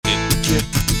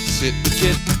sit with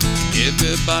Kit.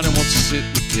 Everybody wants to sit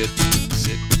with Kit.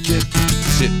 Sit with Kit.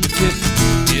 Sit with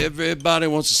Kit. Everybody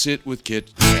wants to sit with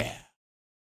Kit. Yeah.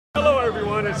 Hello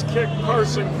everyone, it's Kit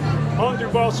Carson on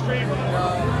Duval Street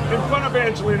in front of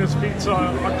Angelina's Pizza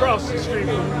across the street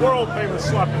from world famous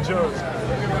Sloppy Joe's.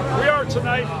 We are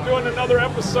tonight doing another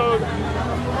episode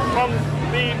from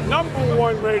the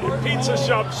 #1 rated pizza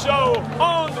shop show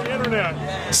on the internet.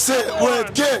 Sit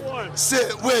with Kit,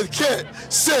 sit with Kit,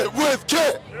 sit with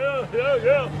Kit.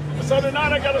 Yeah. So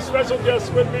tonight I got a special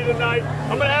guest with me tonight.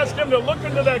 I'm going to ask him to look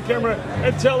into that camera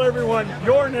and tell everyone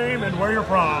your name and where you're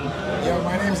from. Yo,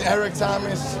 my name's Erik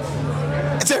Thomas.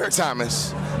 It's Erik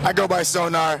Thomas. I go by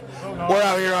Sonar. We're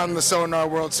out here on the Sonar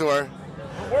World Tour.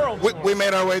 We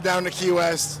made our way down to Key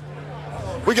West.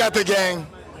 We got the gang.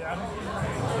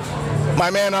 My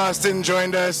man Austin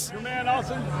joined us. Your man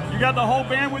Austin? You got the whole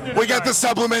band with you tonight? We got the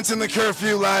supplements and the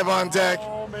curfew live on deck.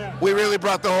 Oh, man. We really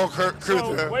brought the whole crew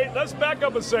through. Wait, let's back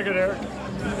up a second, Erik.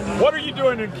 What are you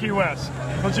doing in Key West?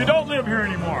 Because you don't live here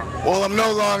anymore. Well, I'm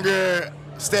no longer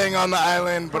staying on the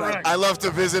island, but Correct. I love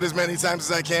to visit as many times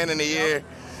as I can in a year.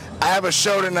 I have a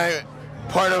show tonight,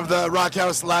 part of the Rock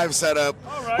House live setup.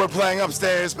 All right. We're playing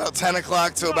upstairs about 10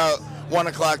 o'clock to about 1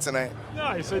 o'clock tonight.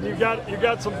 Nice, and you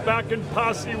got some backing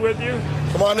posse with you.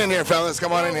 Come on in here, fellas.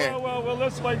 Come on in here. Well,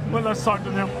 let's talk to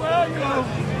them. Well, you know,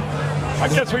 I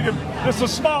guess we can. This is a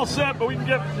small set, but we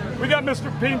got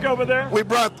Mr. Pink over there. We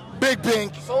brought Big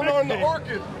Pink. on the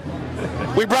orchid.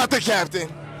 We brought the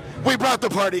captain. We brought the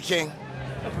party king.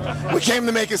 We came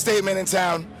to make a statement in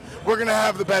town. We're going to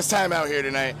have the best time out here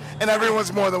tonight, and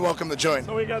everyone's more than welcome to join.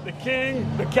 So we got the king,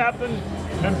 the captain,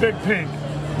 and Big Pink.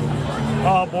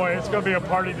 Oh boy, it's going to be a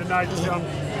party tonight, Jim.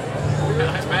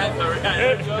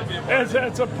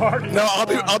 It's a party. No,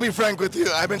 I'll be frank with you.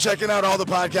 I've been checking out all the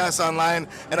podcasts online,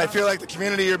 and I feel like the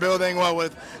community you're building, well,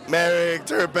 with Merrick,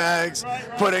 Dirtbags,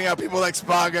 putting out people like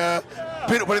Spaga,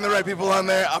 putting the right people on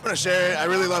there. I'm going to share it. I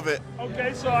really love it.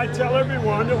 Okay, so I tell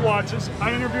everyone that watches,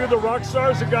 I interview the rock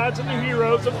stars, the gods, and the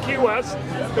heroes of Key West,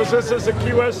 because this is a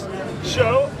Key West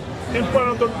show in front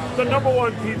of the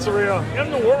 #1 pizzeria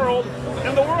in the world.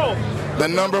 The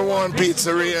 #1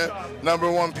 pizzeria,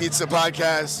 #1 pizza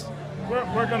podcast.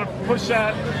 We're going to push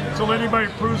that until anybody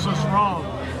proves us wrong.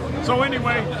 So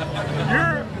anyway,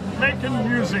 you're making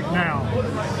music now.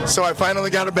 So I finally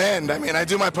got a band. I mean, I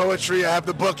do my poetry. I have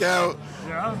the book out.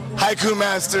 Yeah? Haiku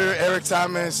Master, Erik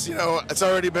Thomas. You know, it's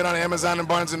already been on Amazon and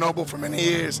Barnes & Noble for many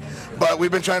years. But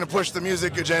we've been trying to push the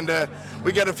music agenda.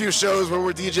 We get a few shows where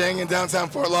we're DJing in downtown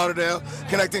Fort Lauderdale,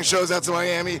 connecting shows out to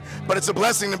Miami. But it's a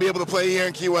blessing to be able to play here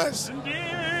in Key West. Indeed.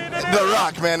 The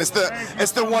rock, man. It's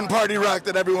the one party rock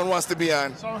that everyone wants to be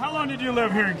on. So how long did you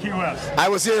live here in Key West? I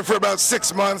was here for about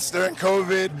 6 months during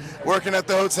COVID, working at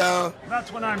the hotel.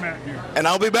 That's when I met you. And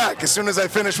I'll be back. As soon as I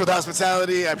finish with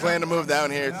hospitality, I plan to move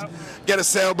down here. Get a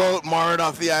sailboat, mar it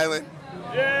off the island.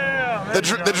 Yeah. The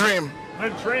dream. The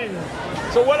dream.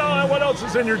 So what else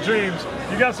is in your dreams?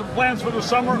 You got some plans for the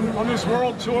summer on this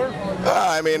world tour?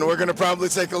 I mean, we're going to probably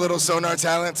take a little Sonar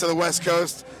talent to the West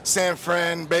Coast, San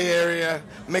Fran, Bay Area,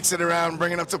 mix it around,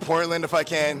 bring it up to Portland if I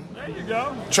can. There you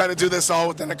go. Try to do this all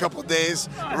within a couple of days,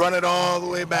 run it all the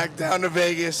way back down to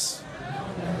Vegas.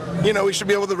 You know, we should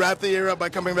be able to wrap the year up by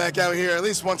coming back out here at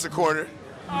least once a quarter.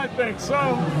 I think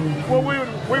so. Well,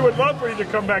 we would love for you to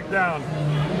come back down.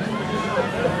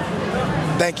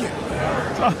 Thank you.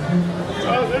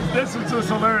 So this is just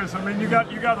hilarious. I mean, you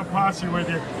got a posse with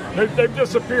you. They've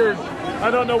disappeared.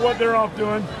 I don't know what they're off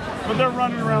doing, but they're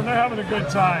running around. They're having a good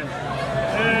time.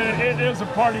 And it is a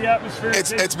party atmosphere.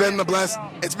 It's been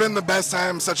the best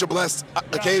time, such a blessed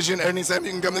occasion. Anytime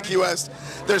you can come to Key West.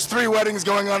 There's 3 weddings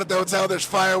going on at the hotel. There's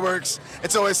fireworks.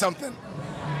 It's always something.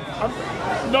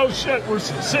 No shit. We're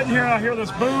sitting here out here.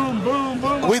 This boom, boom,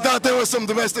 boom. We thought there was some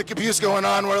domestic abuse going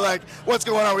on. We're like, what's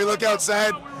going on? We look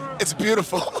outside. It's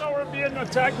beautiful. So we're being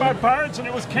attacked by pirates, and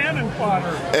it was cannon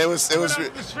fodder. It was. Out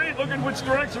the street, looking which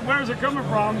direction. Where's it coming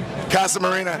from? Casa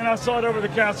Marina. And I saw it over the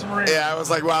Casa Marina. Yeah, I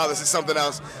was like, wow, this is something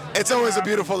else. It's always a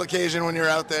beautiful occasion when you're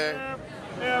out there.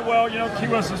 Yeah, well, you know, Key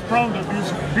West is prone to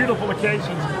beautiful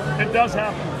occasions. It does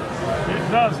happen. It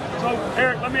does. So,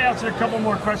 Erik, let me ask you a couple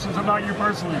more questions about you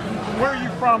personally. Where are you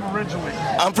from originally?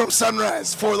 I'm from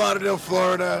Sunrise, Fort Lauderdale,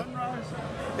 Florida.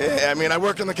 Yeah, I mean, I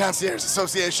work in the Concierge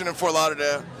Association in Fort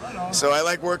Lauderdale. So I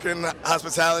like working in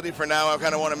hospitality for now. I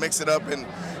kind of want to mix it up and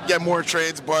get more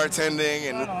trades, bartending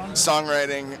and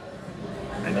songwriting.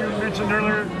 And you mentioned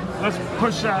earlier, let's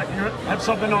push that. You have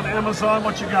something on Amazon.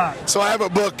 What you got? So I have a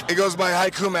book. It goes by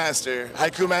Haiku Master.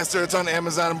 Haiku Master, it's on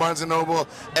Amazon and Barnes & Noble.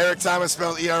 Erik Thomas,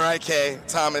 spelled E-R-I-K,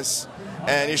 Thomas.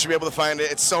 And you should be able to find it.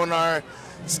 It's Sonar.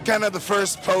 It's kind of the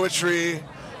first poetry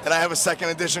and I have a second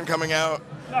edition coming out,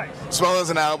 Nice. as well as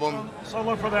an album. So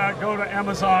look for that. Go to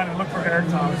Amazon and look for Erik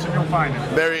Thomas, and you'll find it.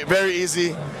 Very, very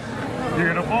easy.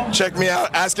 Beautiful. Check me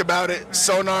out. Ask about it.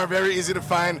 Sonar, very easy to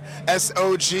find.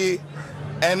 SOGNARR.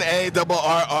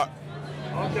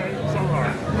 Okay, Sonar.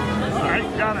 All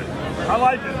right, got it. I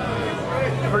like it.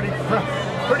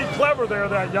 Pretty clever there,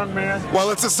 that young man. Well,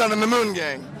 it's the Sun and the Moon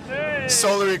Gang. Hey.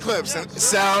 Solar eclipse, and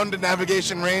sound,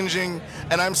 navigation, ranging,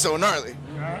 and I'm so gnarly.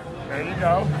 There you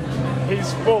go.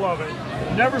 He's full of it.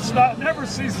 Never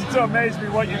ceases to amaze me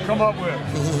what you come up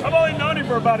with. I've only known him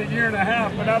for about a year and a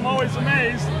half, but I'm always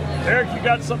amazed. Erik, you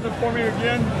got something for me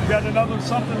again? You got another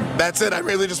something? That's it. I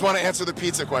really just want to answer the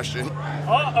pizza question.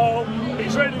 Uh-oh.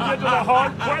 He's ready to get to the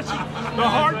hard question. The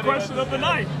hard question of the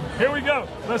night. Here we go.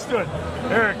 Let's do it.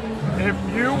 Erik,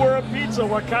 if you were a pizza,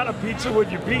 what kind of pizza would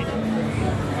you be?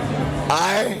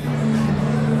 I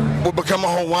would become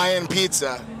a Hawaiian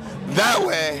pizza. That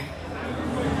way,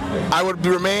 I would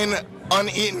remain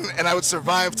uneaten and I would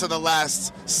survive to the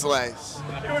last slice.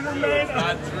 You would remain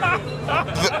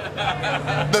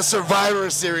The Survivor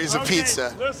series of Okay,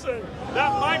 pizza. Listen,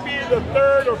 that might be the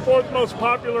third or fourth most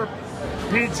popular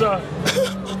pizza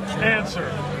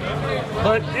answer.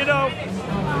 But, you know,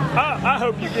 I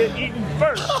hope you get eaten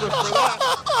first just for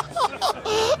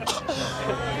that.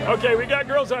 Okay, we got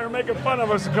girls out here making fun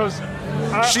of us because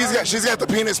She's got the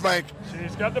penis mic.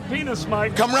 she's got the penis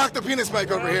mic. Come rock the penis mic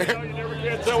over You know, here. you never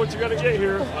can tell what you're going to get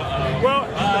here. Well,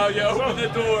 you open the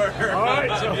door. all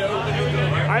right, so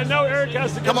I know Erik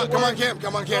has to get Come on, to come work. on, Cam.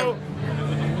 Come on, So,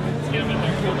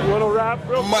 Cam. little rap.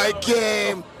 Real Mic quick.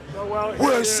 game. So, well,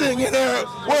 We're here-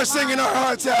 singing our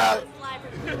hearts out.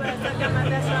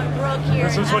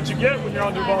 This is what you get when you're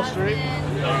on Duval Street.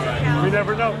 We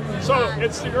never know. So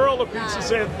it's the Earl of Pizza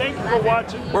saying thank you for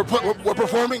watching. We're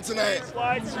performing tonight.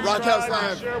 Like, Rock House subscribe,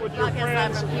 Live. and share with your Rock House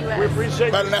friends. Live from US. We appreciate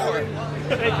About you. an hour.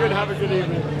 Thank you and have a good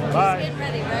evening. Bye. Get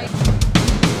ready, right?